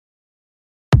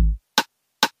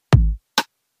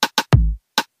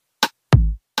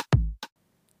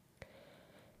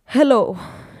Hello.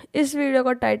 इस video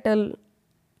का title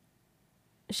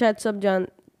शायद सब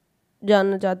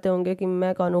जानना चाहते होंगे कि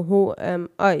मैं कौन हूँ। हु एम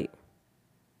आई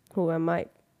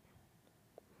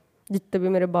जितने भी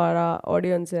मेरे 12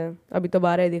 ऑडियंस हैं, अभी तो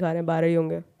 12 ही दिखा रहे हैं, 12 ही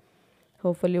होंगे।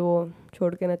 होपफुली वो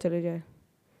छोड़ के ना चले जाए।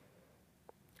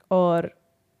 और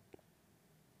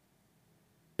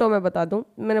तो मैं बता दूँ,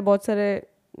 मैंने बहुत सारे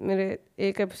मेरे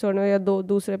एक एपिसोड में या दो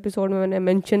दूसरे एपिसोड में मैंने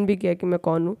मेंशन भी किया कि मैं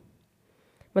कौन हूँ,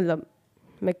 मतलब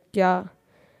मैं क्या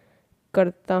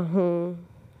करता हूँ।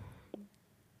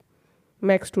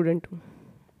 मैं एक स्टूडेंट हूँ।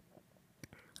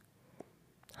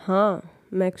 हाँ,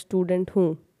 मैं एक स्टूडेंट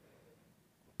हूँ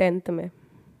 10th में।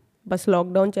 बस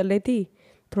लॉकडाउन चल रही थी,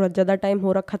 थोड़ा ज़्यादा टाइम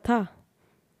हो रखा था,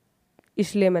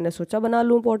 इसलिए मैंने सोचा बना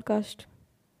लूँ पॉडकास्ट।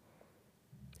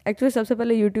 एक्चुअली सबसे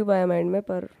पहले यूट्यूब आया माइंड में,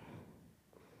 पर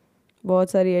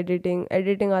बहुत सारी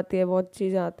एडिटिंग आती है, बहुत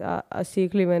चीज़ें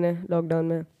सीख ली मैंने लॉकडाउन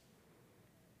में।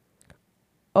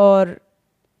 और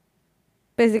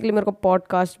बेसिकली मेरे को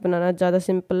पॉडकास्ट बनाना ज़्यादा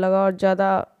सिंपल लगा और ज़्यादा,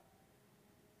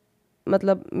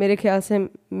 मतलब मेरे ख्याल से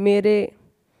मेरे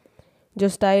जो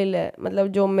स्टाइल है, मतलब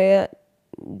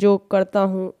जो करता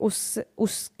हूँ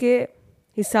उसके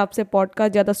हिसाब से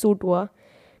पॉडकास्ट ज़्यादा सूट हुआ।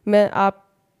 मैं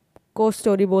आपको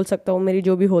स्टोरी बोल सकता हूँ मेरी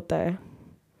जो भी होता है।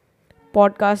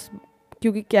 पॉडकास्ट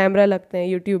क्योंकि कैमरा लगते हैं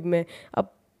यूट्यूब में,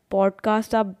 अब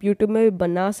पॉडकास्ट आप यूट्यूब में भी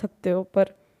बना सकते हो,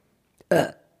 पर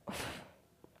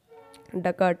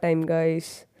डका टाइम गाइस।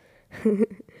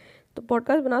 तो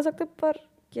पॉडकास्ट बना सकते हैं, पर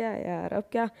क्या यार, अब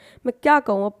क्या मैं क्या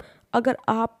कहूँ। अब अगर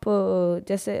आप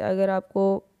जैसे अगर आपको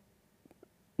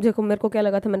देखो, मेरे को क्या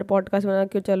लगा था, मैंने पॉडकास्ट बनाना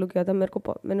क्यों चालू किया था,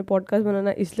 मैंने पॉडकास्ट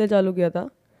बनाना इसलिए चालू किया था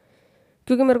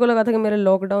क्योंकि मेरे को लगा था कि मेरे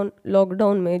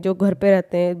लॉकडाउन में जो घर पे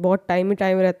रहते हैं बहुत टाइम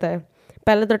रहता है।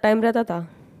 पहले तो टाइम रहता था,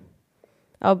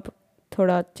 अब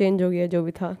थोड़ा चेंज हो गया जो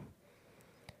भी था।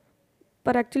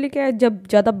 पर एक्चुअली क्या है, जब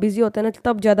ज़्यादा बिजी होते हैं ना,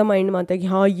 तब ज़्यादा माइंड में आता है कि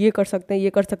हाँ ये कर सकते हैं, ये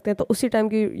कर सकते हैं, तो उसी टाइम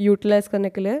की यूटिलाइज करने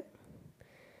के लिए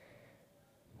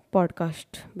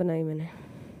पॉडकास्ट बनाई मैंने।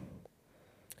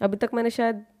 अभी तक मैंने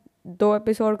शायद 2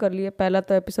 एपिसोड कर लिए। पहला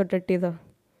तो एपिसोड 30 था,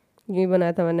 यही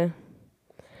बनाया था मैंने।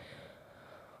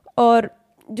 और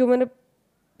जो मैंने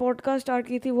पॉडकास्ट स्टार्ट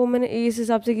की थी वो मैंने इस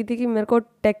हिसाब से की थी कि मेरे को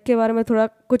टेक के बारे में थोड़ा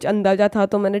कुछ अंदाज़ा था,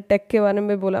 तो मैंने टेक के बारे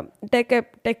में बोला।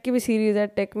 टेक की भी सीरीज़ है,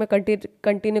 टेक में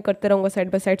कंटिन्यू करते रहूँगा side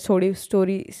by side,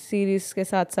 story series के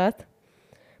साथ साथ।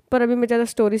 पर अभी मैं ज़्यादा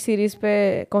स्टोरी सीरीज़ पे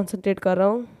कंसंट्रेट कर रहा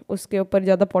हूँ, उसके ऊपर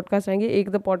ज़्यादा पॉडकास्ट आएंगे। एक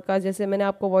दो पॉडकास्ट जैसे मैंने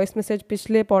आपको वॉइस मैसेज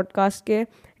पिछले पॉडकास्ट के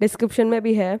डिस्क्रिप्शन में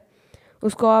भी है,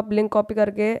 उसको आप लिंक कॉपी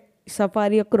करके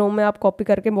सफारी या क्रोम में आप कॉपी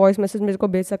करके वॉइस मैसेज मेरे को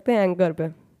भेज सकते हैं एंकर पे,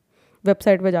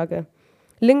 वेबसाइट पे जाके।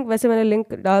 लिंक वैसे मैंने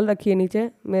लिंक डाल रखी है नीचे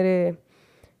मेरे,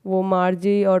 वो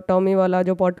मार्जी और टॉमी वाला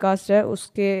जो पॉडकास्ट है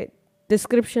उसके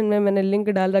डिस्क्रिप्शन में मैंने लिंक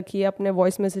डाल रखी है अपने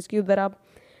वॉइस मैसेज की। उधर आप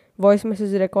वॉइस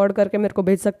मैसेज रिकॉर्ड करके मेरे को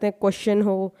भेज सकते हैं, क्वेश्चन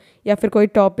हो या फिर कोई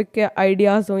टॉपिक के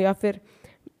आइडियाज़ हो, या फिर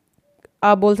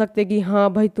आप बोल सकते हैं कि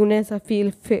हाँ भाई तूने ऐसा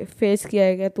फेस किया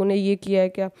है क्या, तूने ये किया है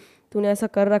क्या, तूने ऐसा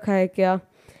कर रखा है क्या।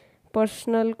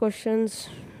 पर्सनल क्वेश्चंस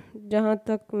जहाँ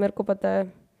तक मेरे को पता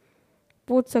है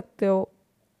पूछ सकते हो।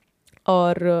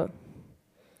 और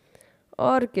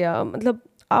क्या मतलब,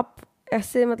 आप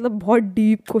ऐसे मतलब बहुत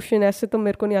डीप क्वेश्चन ऐसे तो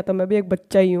मेरे को नहीं आता, मैं भी एक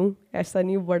बच्चा ही हूँ, ऐसा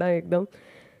नहीं हूँ बड़ा एकदम।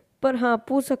 पर हाँ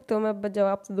पूछ सकते हो, मैं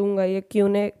जवाब तो दूंगा। ये क्यों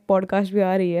ने पॉडकास्ट भी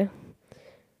आ रही है,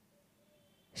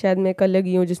 शायद मैं एक अलग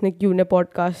ही हूँ जिसने क्यों ने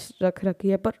पॉडकास्ट रख रखी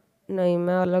है, पर नहीं,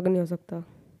 मैं अलग नहीं हो सकता।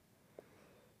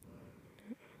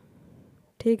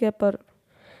 ठीक है, पर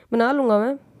बना लूँगा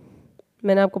मैं।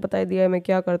 मैंने आपको बता ही दिया है मैं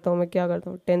क्या करता हूँ।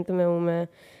 10th में हूँ मैं,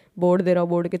 बोर्ड दे रहा हूँ,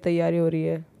 बोर्ड की तैयारी हो रही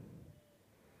है।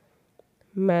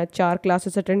 मैं 4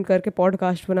 क्लासेस अटेंड करके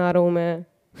पॉडकास्ट बना रहा हूँ मैं।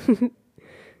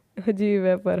 अजीब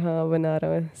है, पर हाँ बना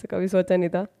रहा हूँ, ऐसा कभी सोचा नहीं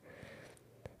था।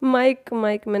 माइक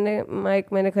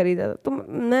मैंने खरीदा था, तो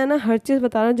मैं ना हर चीज़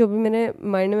बता रहा हूँ जो भी मेरे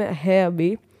माइंड में है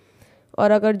अभी।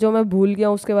 और अगर जो मैं भूल गया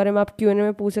उसके बारे में आप क्यूएनए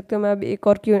में पूछ सकते हो। मैं अभी एक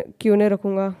और क्यूएनए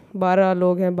रखूँगा। 12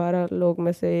 लोग हैं, 12 लोग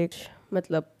में से एक,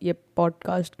 मतलब ये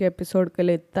पॉडकास्ट के एपिसोड के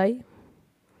लिए इतना ही।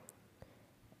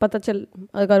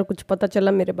 अगर कुछ पता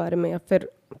चला मेरे बारे में, या फिर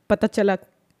पता चला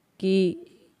कि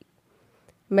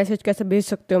मैसेज कैसे भेज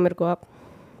सकते हो मेरे को आप,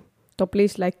 तो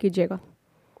प्लीज़ लाइक कीजिएगा,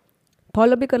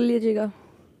 फॉलो भी कर लीजिएगा।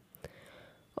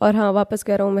 और हाँ वापस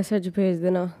कह रहा हूँ, मैसेज भेज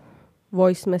देना,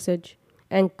 वॉइस मैसेज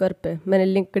एंकर पे। मैंने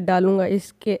लिंक डालूँगा,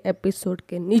 इसके एपिसोड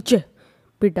के नीचे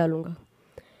भी डालूँगा।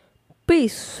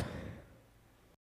 पीस।